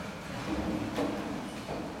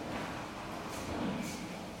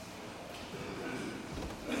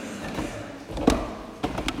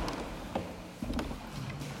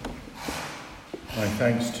My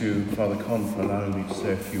thanks to Father Con for allowing me to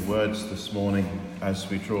say a few words this morning as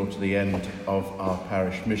we draw to the end of our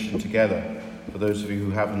parish mission together. For those of you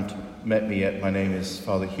who haven't met me yet, my name is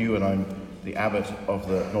Father Hugh and I'm the abbot of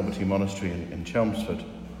the Normandy Monastery in Chelmsford.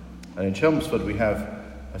 And in Chelmsford we have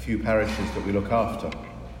a few parishes that we look after.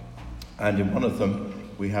 And in one of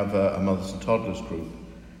them we have a mothers and toddlers group.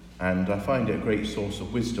 And I find it a great source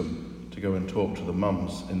of wisdom to go and talk to the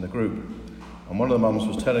mums in the group. And one of the mums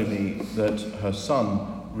was telling me that her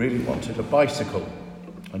son really wanted a bicycle,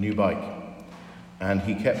 a new bike, and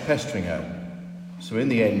he kept pestering her. So in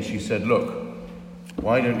the end she said, look,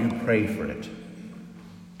 why don't you pray for it?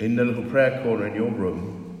 In the little prayer corner in your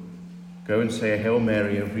room, go and say a Hail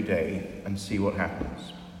Mary every day and see what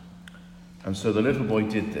happens. And so the little boy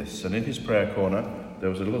did this, and in his prayer corner there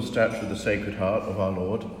was a little statue of the Sacred Heart of our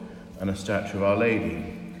Lord and a statue of Our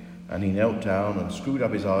Lady. And he knelt down and screwed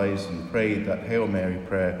up his eyes and prayed that Hail Mary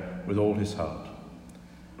prayer with all his heart.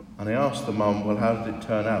 And I asked the mum, well, how did it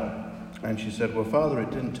turn out? And she said, well, Father,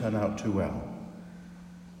 it didn't turn out too well.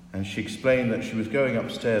 And she explained that she was going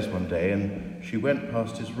upstairs one day and she went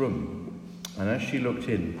past his room. And as she looked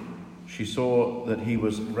in, she saw that he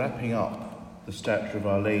was wrapping up the statue of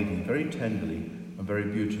Our Lady very tenderly and very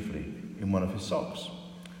beautifully in one of his socks.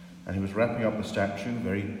 And he was wrapping up the statue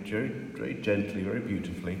very gently, very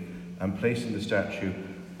beautifully, and placing the statue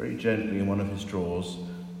very gently in one of his drawers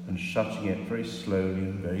and shutting it very slowly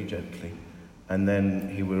and very gently. And then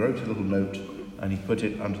he wrote a little note and he put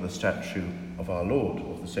it under the statue of our Lord,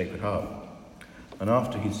 of the Sacred Heart. And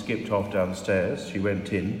after he skipped off downstairs, she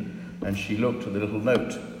went in and she looked at the little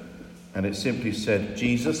note. And it simply said,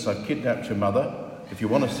 Jesus, I've kidnapped your mother. If you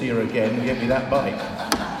want to see her again, get me that bike.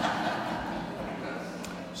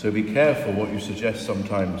 So be careful what you suggest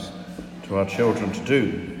sometimes to our children to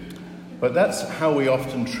do. But that's how we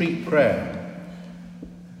often treat prayer.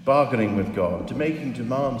 Bargaining with God, making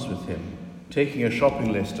demands with him, taking a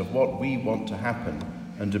shopping list of what we want to happen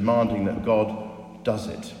and demanding that God does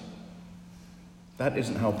it. That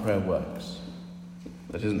isn't how prayer works.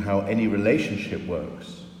 That isn't how any relationship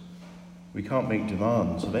works. We can't make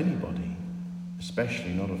demands of anybody,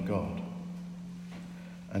 especially not of God.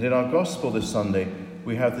 And in our gospel this Sunday,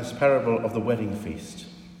 we have this parable of the wedding feast.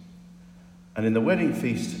 And in the wedding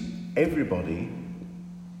feast, everybody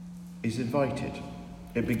is invited.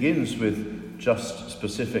 It begins with just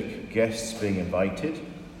specific guests being invited,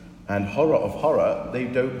 and horror of horror, they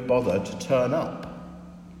don't bother to turn up.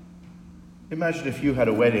 Imagine if you had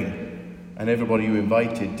a wedding and everybody you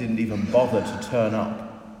invited didn't even bother to turn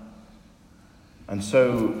up. And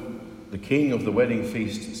so the king of the wedding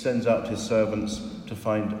feast sends out his servants to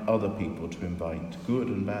find other people to invite, good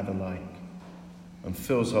and bad alike, and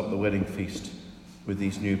fills up the wedding feast with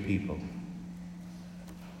these new people.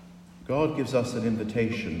 God gives us an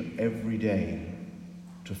invitation every day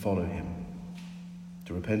to follow him,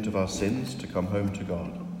 to repent of our sins, to come home to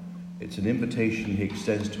God. It's an invitation he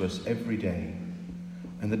extends to us every day.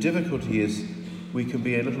 And the difficulty is we can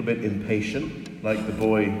be a little bit impatient, like the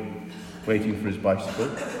boy waiting for his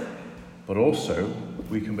bicycle, but also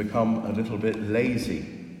we can become a little bit lazy.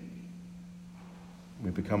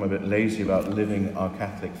 We become a bit lazy about living our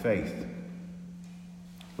Catholic faith.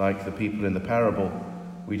 Like the people in the parable,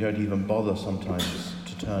 we don't even bother sometimes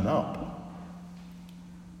to turn up.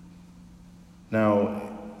 Now,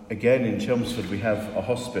 again in Chelmsford we have a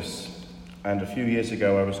hospice, and a few years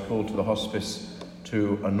ago I was called to the hospice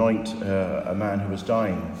to anoint a man who was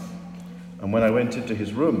dying. And when I went into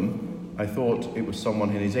his room, I thought it was someone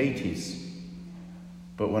in his 80s.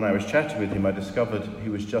 But when I was chatting with him, I discovered he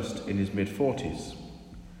was just in his mid-40s.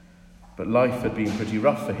 But life had been pretty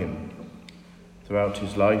rough for him. Throughout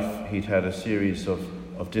his life, he'd had a series of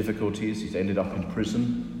difficulties. He'd ended up in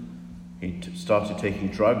prison. He'd started taking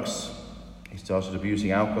drugs. He started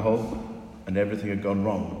abusing alcohol, and everything had gone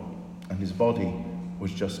wrong. And his body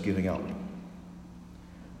was just giving up.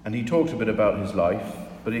 And he talked a bit about his life,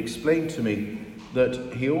 but he explained to me that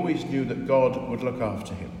he always knew that God would look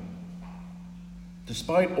after him.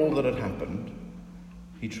 Despite all that had happened,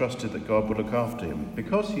 he trusted that God would look after him,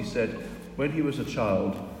 because he said when he was a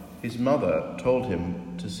child, his mother told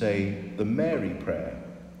him to say the Mary prayer.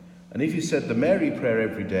 And if he said the Mary prayer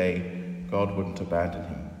every day, God wouldn't abandon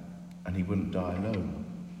him and he wouldn't die alone.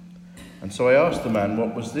 And so I asked the man,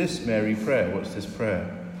 what was this Mary prayer? What's this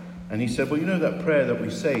prayer? And he said, well, you know that prayer that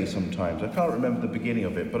we say sometimes. I can't remember the beginning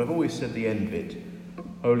of it, but I've always said the end of it.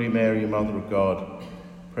 Holy Mary, Mother of God,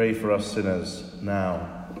 pray for us sinners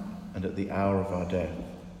now and at the hour of our death.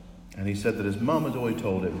 And he said that his mum had always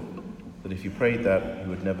told him that if he prayed that, he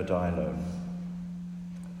would never die alone.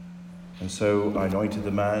 And so I anointed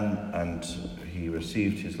the man and he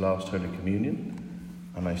received his last Holy Communion.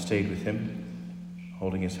 And I stayed with him,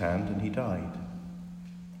 holding his hand, and he died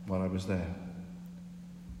while I was there.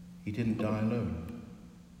 He didn't die alone.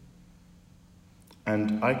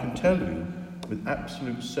 And I can tell you with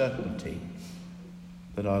absolute certainty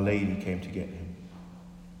that Our Lady came to get him.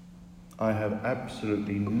 I have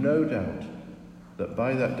absolutely no doubt that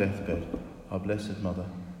by that deathbed, our Blessed Mother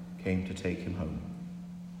came to take him home.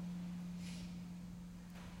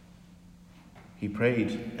 He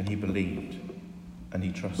prayed and he believed and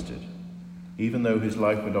he trusted. Even though his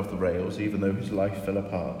life went off the rails, even though his life fell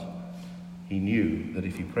apart, he knew that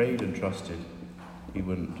if he prayed and trusted, he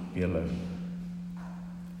wouldn't be alone.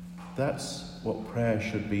 That's what prayer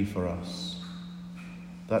should be for us.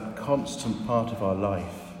 That constant part of our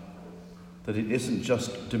life, that it isn't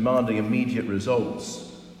just demanding immediate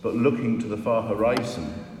results, but looking to the far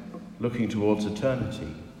horizon, looking towards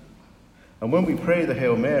eternity. And when we pray the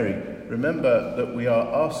Hail Mary, remember that we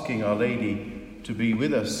are asking Our Lady to be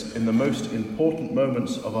with us in the most important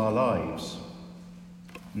moments of our lives,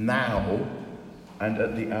 now and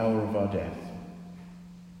at the hour of our death.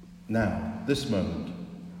 Now, this moment.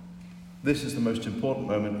 This is the most important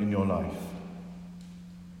moment in your life.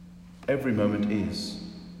 Every moment is.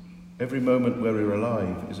 Every moment where we're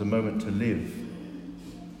alive is a moment to live.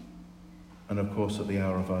 And of course, at the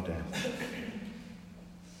hour of our death.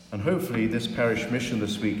 And hopefully this parish mission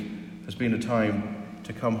this week has been a time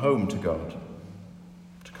to come home to God,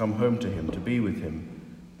 to come home to him, to be with him,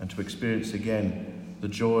 and to experience again the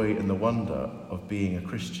joy and the wonder of being a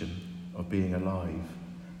Christian, of being alive,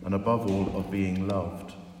 and above all, of being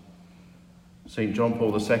loved. St. John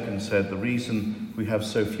Paul II said, the reason we have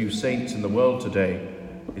so few saints in the world today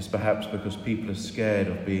is perhaps because people are scared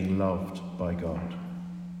of being loved by God.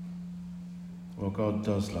 Well, God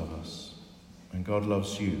does love us, and God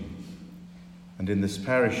loves you. And in this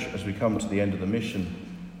parish, as we come to the end of the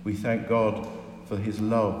mission, we thank God for his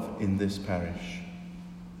love in this parish.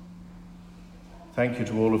 Thank you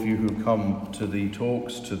to all of you who come to the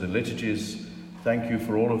talks, to the liturgies. Thank you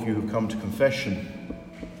for all of you who come to confession.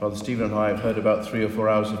 Father Stephen and I have heard about 3 or 4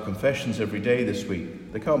 hours of confessions every day this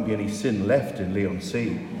week. There can't be any sin left in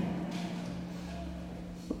Leigh-on-Sea.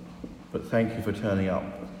 But thank you for turning up.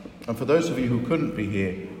 And for those of you who couldn't be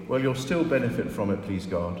here, well, you'll still benefit from it, please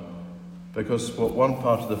God. Because what one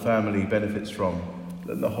part of the family benefits from,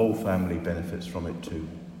 then the whole family benefits from it too.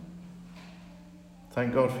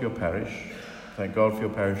 Thank God for your parish. Thank God for your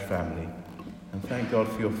parish family. And thank God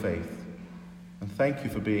for your faith. And thank you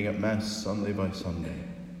for being at Mass Sunday by Sunday.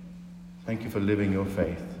 Thank you for living your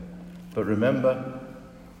faith. But remember,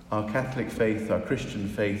 our Catholic faith, our Christian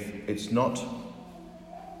faith, it's not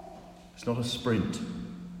a sprint.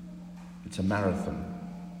 It's a marathon.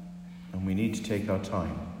 And we need to take our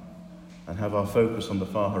time and have our focus on the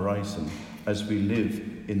far horizon as we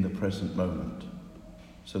live in the present moment,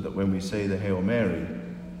 so that when we say the Hail Mary,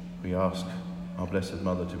 we ask our Blessed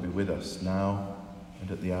Mother to be with us now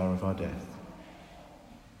and at the hour of our death.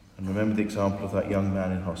 And remember the example of that young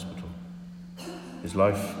man in hospital. His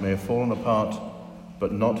life may have fallen apart,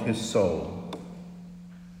 but not his soul,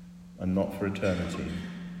 and not for eternity.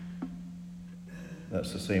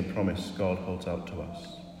 That's the same promise God holds out to us.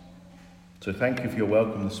 So thank you for your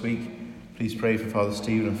welcome this week. Please pray for Father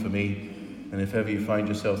Stephen and for me. And if ever you find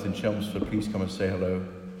yourself in Chelmsford, please come and say hello.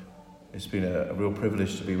 It's been a real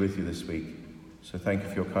privilege to be with you this week. So thank you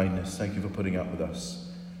for your kindness. Thank you for putting up with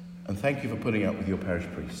us. And thank you for putting up with your parish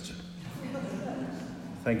priest.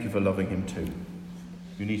 Thank you for loving him too.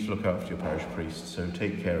 You need to look after your parish priest, so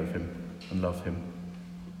take care of him and love him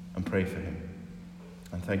and pray for him.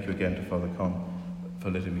 And thank you again to Father Con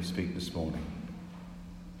for letting me speak this morning.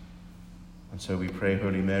 And so we pray,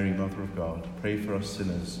 Holy Mary, Mother of God, pray for us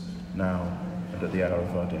sinners now and at the hour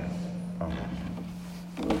of our death.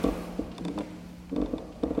 Amen.